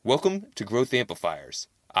Welcome to Growth Amplifiers.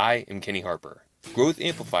 I am Kenny Harper. Growth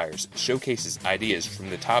Amplifiers showcases ideas from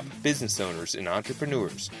the top business owners and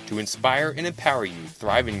entrepreneurs to inspire and empower you to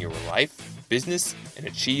thrive in your life, business, and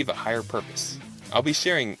achieve a higher purpose. I'll be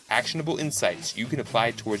sharing actionable insights you can apply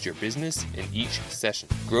towards your business in each session.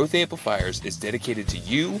 Growth Amplifiers is dedicated to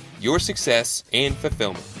you, your success, and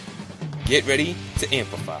fulfillment. Get ready to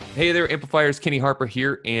amplify. Hey there, Amplifiers. Kenny Harper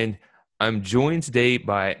here, and I'm joined today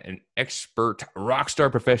by an expert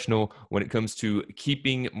rockstar professional when it comes to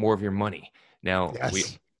keeping more of your money. Now, Yes. We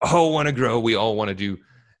all want to grow. We all want to do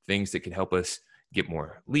things that can help us get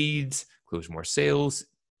more leads, close more sales,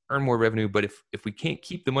 earn more revenue. But if we can't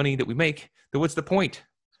keep the money that we make, then what's the point?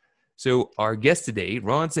 So our guest today,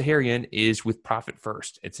 Ron Zaharian, is with Profit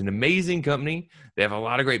First. It's an amazing company. They have a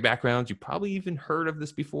lot of great backgrounds. You probably even heard of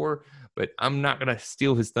this before, but I'm not going to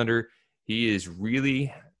steal his thunder. He is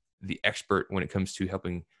really the expert when it comes to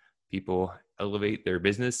helping people elevate their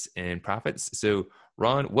business and profits. So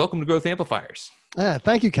Ron, welcome to Growth Amplifiers.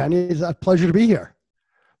 Thank you, Kenny. It's a pleasure to be here.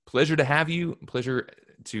 Pleasure to have you. Pleasure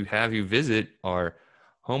to have you visit our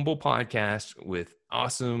humble podcast with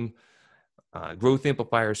awesome growth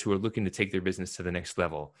amplifiers who are looking to take their business to the next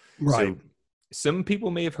level. Right. So some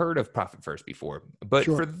people may have heard of Profit First before, but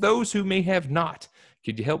Sure. for those who may have not,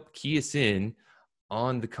 could you help key us in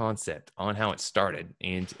on the concept, on how it started,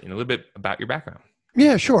 and a little bit about your background?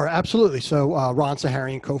 Yeah, sure. Absolutely. So Ron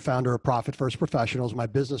Zaharian, co-founder of Profit First Professionals. My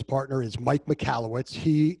business partner is Mike Michalowicz.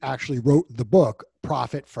 He actually wrote the book,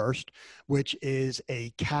 Profit First, which is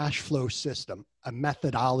a cash flow system, a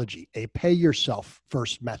methodology, a pay yourself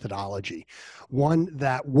first methodology, one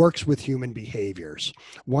that works with human behaviors,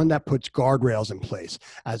 one that puts guardrails in place,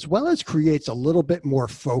 as well as creates a little bit more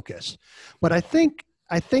focus. But I think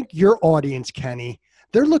your audience, Kenny,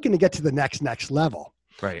 they're looking to get to the next level.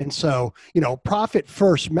 Right. And so, Profit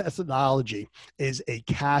First methodology is a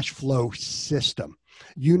cash flow system.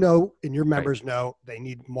 And your members know they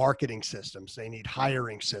need marketing systems, they need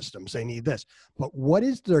hiring systems, they need this. But what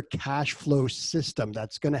is their cash flow system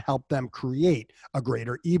that's going to help them create a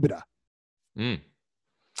greater EBITDA?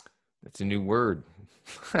 That's a new word.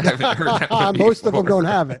 I haven't heard that one Most before. of them don't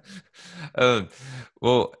have it.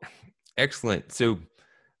 Well, excellent. So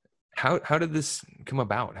how did this come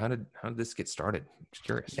about? How did this get started? Just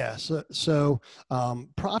curious. Yeah. So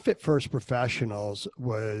Profit First Professionals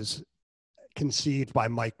was conceived by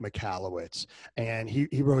Mike Michalowicz, and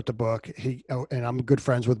he wrote the book. And I'm good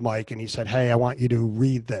friends with Mike, and he said, "Hey, I want you to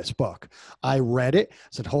read this book." I read it,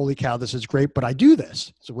 said, "Holy cow, this is great, but I do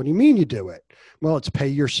this." So what do you mean you do it? Well, it's pay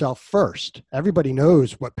yourself first. Everybody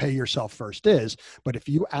knows what pay yourself first is, but if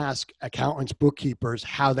you ask accountants, bookkeepers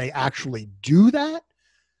how they actually do that,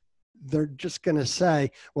 they're just going to say,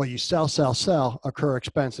 well, you sell, occur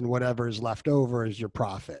expense, and whatever is left over is your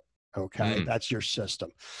profit. Okay. That's your system.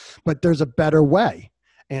 But there's a better way.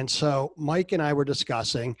 And so Mike and I were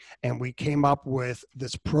discussing, and we came up with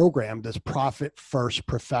this program, this Profit First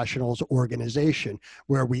Professionals organization,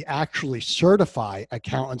 where we actually certify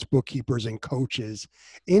accountants, bookkeepers, and coaches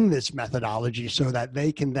in this methodology so that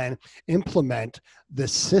they can then implement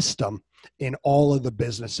this system in all of the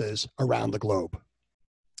businesses around the globe.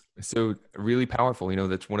 So really powerful.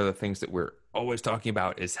 That's one of the things that we're always talking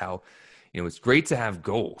about is how, it's great to have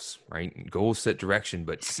goals, right? Goals set direction,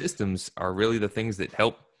 but systems are really the things that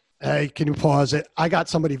help. Hey, can you pause it? I got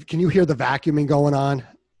somebody. Can you hear the vacuuming going on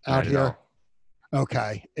out here?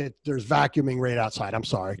 Okay. There's vacuuming right outside. I'm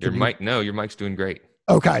sorry. Your mic's doing great.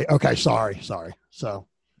 Okay. Sorry. So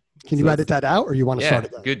can you edit that out, or you want to start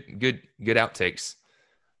it again? Good outtakes.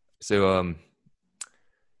 So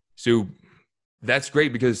that's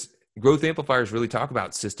great because growth amplifiers really talk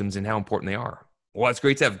about systems and how important they are. Well, it's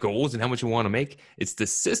great to have goals and how much we want to make. It's the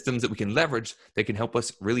systems that we can leverage that can help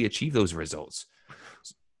us really achieve those results.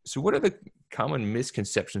 So what are the common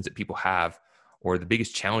misconceptions that people have, or the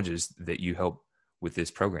biggest challenges that you help with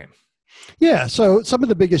this program? Yeah. So some of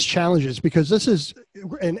the biggest challenges, because this is,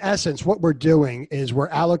 in essence, what we're doing is we're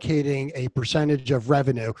allocating a percentage of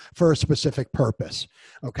revenue for a specific purpose.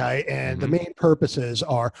 Okay. And the main purposes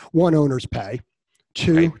are: 1, owner's pay;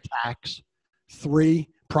 2, tax; 3,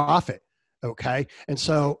 profit. Okay. And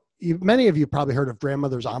so many of you probably heard of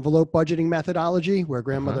grandmother's envelope budgeting methodology, where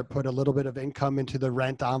grandmother put a little bit of income into the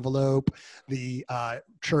rent envelope, the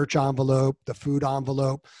church envelope, the food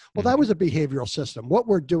envelope. Well, that was a behavioral system. What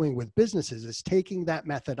we're doing with businesses is taking that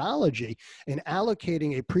methodology and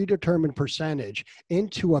allocating a predetermined percentage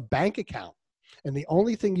into a bank account. And the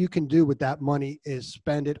only thing you can do with that money is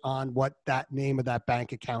spend it on what that name of that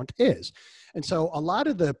bank account is. And so a lot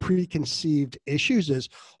of the preconceived issues is,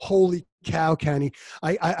 holy cow, Kenny,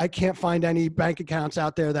 I can't find any bank accounts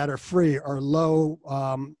out there that are free or low,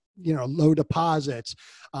 low deposits.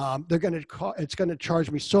 It's going to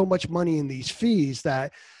charge me so much money in these fees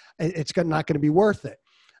that it's not going to be worth it.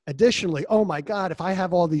 Additionally, oh my God, if I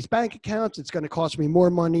have all these bank accounts, it's going to cost me more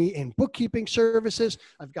money in bookkeeping services.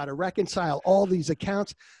 I've got to reconcile all these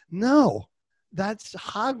accounts. No, that's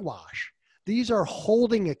hogwash. These are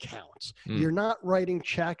holding accounts. You're not writing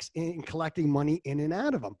checks and collecting money in and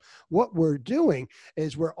out of them. What we're doing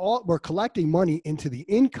is we're collecting money into the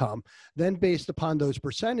income. Then based upon those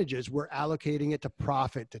percentages, we're allocating it to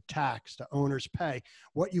profit, to tax, to owner's pay.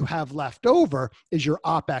 What you have left over is your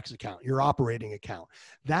OPEX account, your operating account.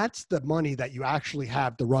 That's the money that you actually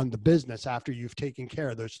have to run the business after you've taken care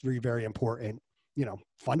of those three very important,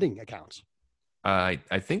 funding accounts. I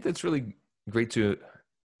think that's really great to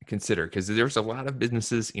consider, because there's a lot of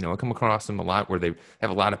businesses, I come across them a lot where they have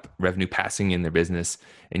a lot of revenue passing in their business,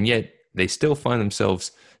 and yet they still find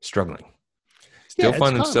themselves struggling,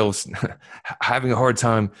 find themselves having a hard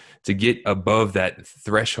time to get above that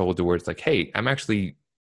threshold to where it's like, hey, I'm actually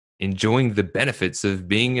enjoying the benefits of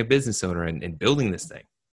being a business owner and building this thing.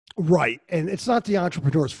 Right. And it's not the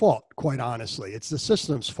entrepreneur's fault, quite honestly. It's the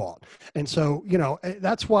system's fault. And so,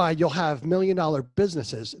 that's why you'll have $1 million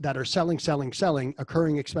businesses that are selling,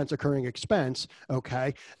 occurring expense.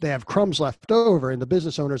 Okay. They have crumbs left over and the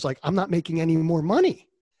business owner's like, I'm not making any more money.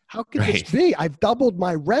 How could this be? I've doubled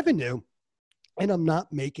my revenue and I'm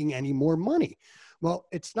not making any more money. Well,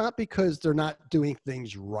 it's not because they're not doing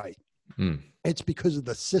things right. It's because of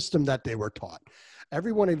the system that they were taught.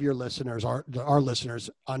 Every one of your listeners, our listeners,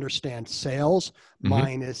 understand sales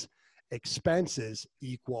minus expenses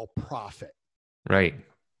equal profit. Right.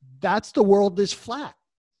 That's the world is flat.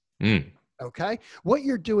 Okay. What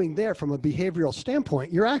you're doing there from a behavioral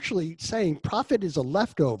standpoint, you're actually saying profit is a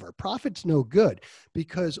leftover. Profit's no good,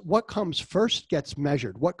 because what comes first gets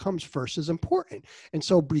measured. What comes first is important. And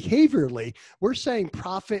so behaviorally, we're saying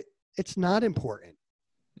profit, it's not important.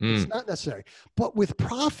 It's not necessary. But with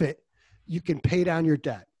profit, you can pay down your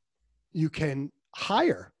debt. You can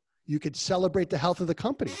hire. You could celebrate the health of the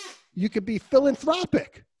company. You could be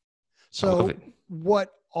philanthropic. So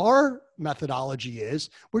what our methodology is,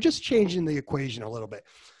 we're just changing the equation a little bit.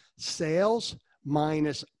 Sales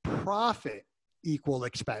minus profit equal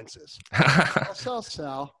expenses.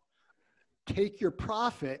 Sell. Take your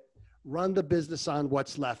profit, run the business on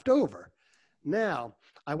what's left over. Now,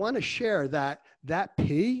 I want to share that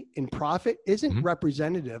P in profit isn't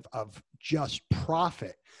representative of just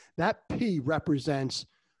profit. That P represents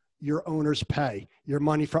your owner's pay, your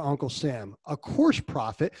money for Uncle Sam, of course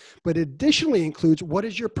profit, but additionally includes, what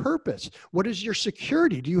is your purpose? What is your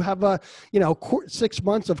security? Do you have 6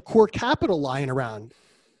 months of core capital lying around,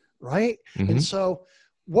 right? And so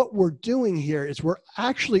what we're doing here is we're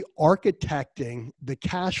actually architecting the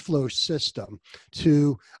cash flow system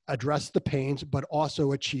to address the pains, but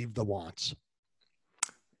also achieve the wants.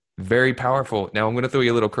 Very powerful. Now I'm going to throw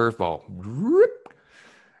you a little curveball.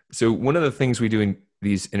 So one of the things we do in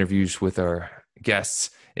these interviews with our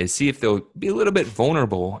guests is see if they'll be a little bit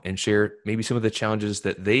vulnerable and share maybe some of the challenges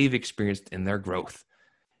that they've experienced in their growth.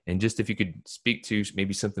 And just if you could speak to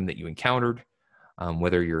maybe something that you encountered,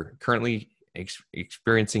 whether you're currently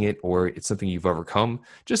experiencing it or it's something you've overcome,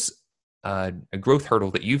 just a growth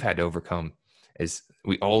hurdle that you've had to overcome, as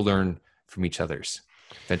we all learn from each other's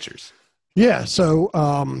ventures. Yeah. So,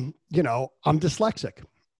 I'm dyslexic,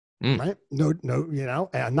 right? No,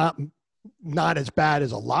 and not as bad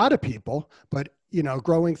as a lot of people, but,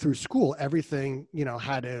 growing through school, everything,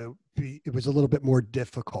 had to be, it was a little bit more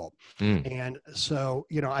difficult. And so,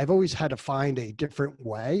 I've always had to find a different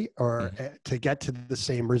way or to get to the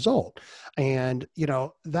same result. And,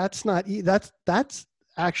 that's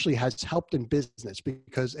actually has helped in business,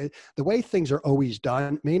 because the way things are always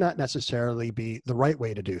done may not necessarily be the right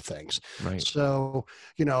way to do things. Right. So,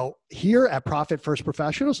 here at Profit First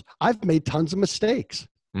Professionals, I've made tons of mistakes.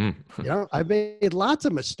 I've made lots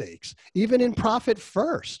of mistakes, even in Profit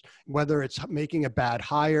First, whether it's making a bad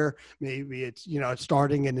hire, maybe it's,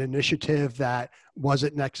 starting an initiative that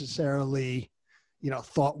wasn't necessarily,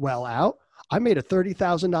 thought well out. I made a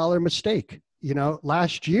 $30,000 mistake,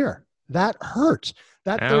 last year. That hurts.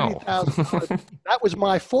 That $30,000, that was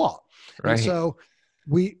my fault. Right. And so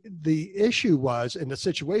the issue was, and the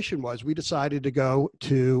situation was, we decided to go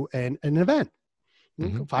to an event,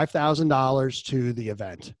 $5,000 to the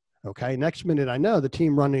event. Okay. Next minute, I know the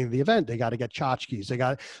team running the event, they got to get tchotchkes.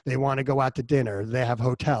 They want to go out to dinner. They have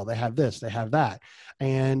hotel. They have this, they have that.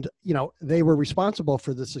 And, they were responsible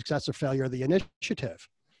for the success or failure of the initiative.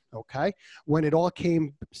 Okay. When it all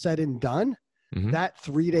came said and done, that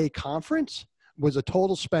 3-day conference was a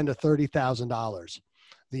total spend of $30,000.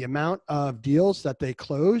 The amount of deals that they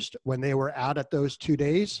closed when they were out at those 2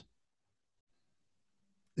 days,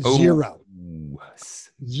 zero.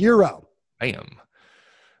 Zero. Bam. Yeah.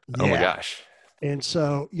 Oh my gosh. And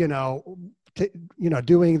so,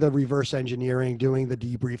 doing the reverse engineering, doing the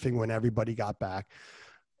debriefing when everybody got back,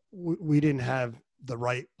 we didn't have the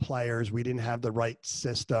right players. We didn't have the right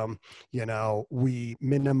system. We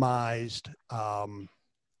minimized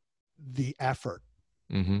the effort.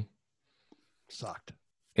 Sucked.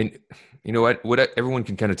 And you know what everyone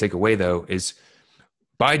can kind of take away though is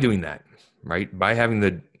by doing that, right? By having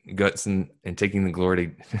the guts and taking the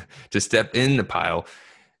glory to step in the pile,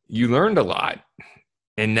 you learned a lot.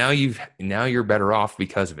 And now you're better off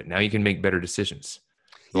because of it. Now you can make better decisions.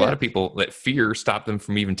 A lot of people let fear stop them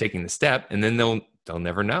from even taking the step, and then they'll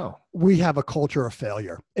never know. We have a culture of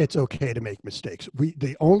failure. It's okay to make mistakes.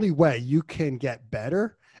 The only way you can get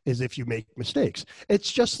better is if you make mistakes.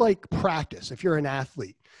 It's just like practice. If you're an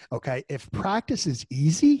athlete, okay, if practice is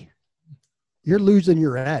easy, you're losing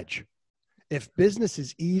your edge. If business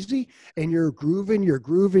is easy and you're grooving,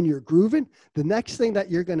 the next thing that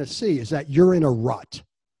you're going to see is that you're in a rut.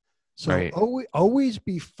 So right. always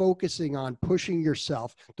be focusing on pushing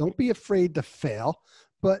yourself. Don't be afraid to fail,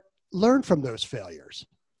 but learn from those failures.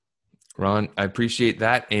 Ron, I appreciate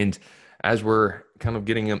that. And as we're kind of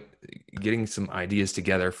getting some ideas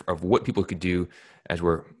together of what people could do as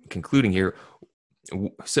we're concluding here,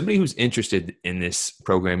 somebody who's interested in this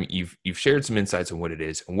program, you've shared some insights on what it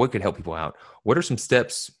is and what could help people out. What are some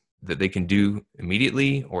steps that they can do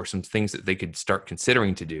immediately, or some things that they could start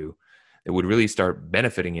considering to do that would really start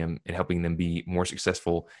benefiting them and helping them be more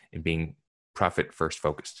successful in being profit first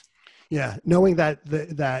focused? Yeah. Knowing that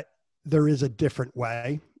there is a different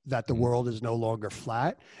way, that the world is no longer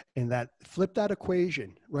flat, and that flip that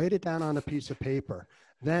equation, write it down on a piece of paper.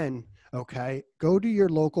 Then, okay, go to your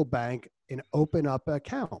local bank and open up an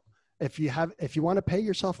account. If you want to pay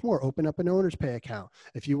yourself more, open up an owner's pay account.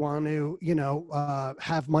 If you want to,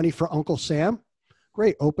 have money for Uncle Sam,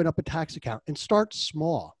 great. Open up a tax account and start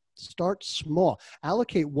small.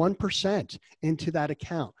 Allocate 1% into that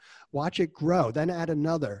account. Watch it grow, then add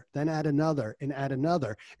another, and add another.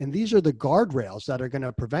 And these are the guardrails that are going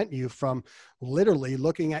to prevent you from literally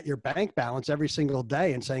looking at your bank balance every single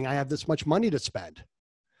day and saying, I have this much money to spend.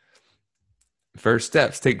 First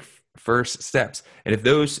steps, take first steps. And if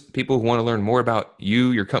those people want to learn more about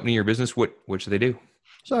you, your company, your business, what should they do?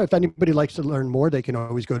 So if anybody likes to learn more, they can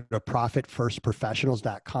always go to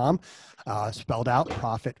profitfirstprofessionals.com, spelled out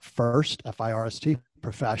Profit First, F-I-R-S-T,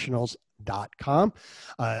 professionals.com.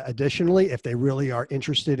 Additionally, if they really are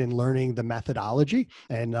interested in learning the methodology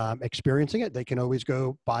and experiencing it, they can always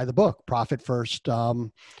go buy the book, Profit First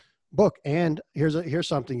book. And here's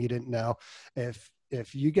something you didn't know.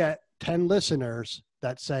 If you get 10 listeners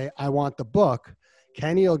that say, I want the book,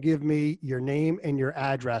 Kenny will give me your name and your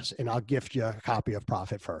address, and I'll gift you a copy of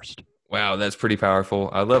Profit First. Wow, that's pretty powerful.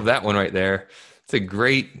 I love that one right there. It's a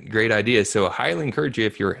great idea. So I highly encourage you,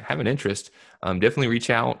 if you're having interest, definitely reach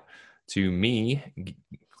out to me,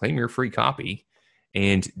 claim your free copy,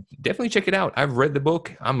 and definitely check it out. I've read the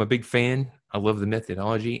book. I'm a big fan. I love the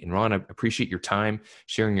methodology. And Ron, I appreciate your time,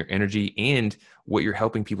 sharing your energy, and what you're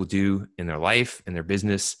helping people do in their life and their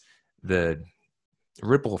business. The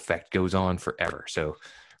ripple effect goes on forever. So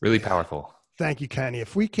really powerful. Thank you, Kenny.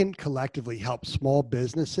 If we can collectively help small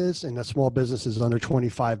businesses, and the small businesses under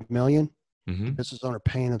 25 million, business owner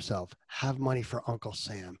paying themselves, have money for Uncle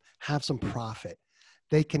Sam, have some profit.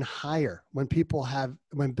 They can hire. When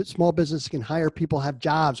small businesses can hire, people have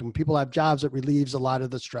jobs. When people have jobs, it relieves a lot of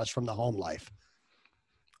the stress from the home life.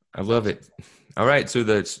 I love it. All right. So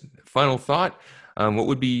the final thought, what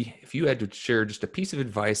would be, if you had to share just a piece of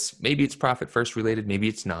advice, maybe it's profit first related, maybe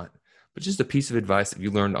it's not, but just a piece of advice that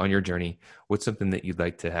you learned on your journey, what's something that you'd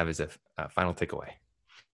like to have as a final takeaway?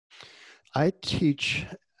 I teach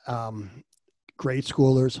grade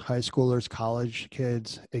schoolers, high schoolers, college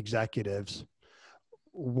kids, executives,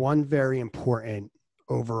 one very important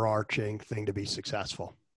overarching thing to be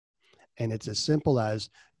successful. And it's as simple as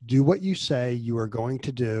do what you say you are going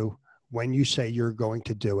to do when you say you're going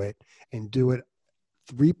to do it, and do it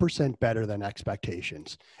 3% better than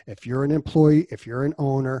expectations. If you're an employee, if you're an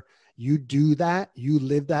owner, you do that, you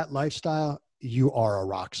live that lifestyle, you are a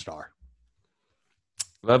rock star.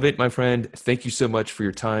 Love it, my friend. Thank you so much for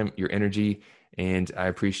your time, your energy, and I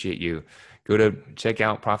appreciate you. Go Go to check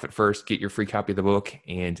out Profit First, get your free copy of the book,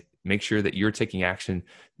 and make sure that you're taking action,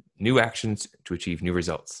 new actions to achieve new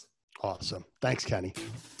results. Awesome. Thanks, Kenny.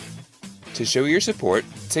 To show your support,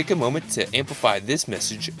 take a moment to amplify this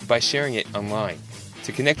message by sharing it online.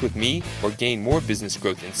 To connect with me or gain more business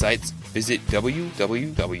growth insights, visit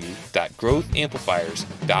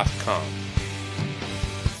www.growthamplifiers.com.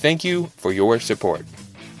 Thank you for your support.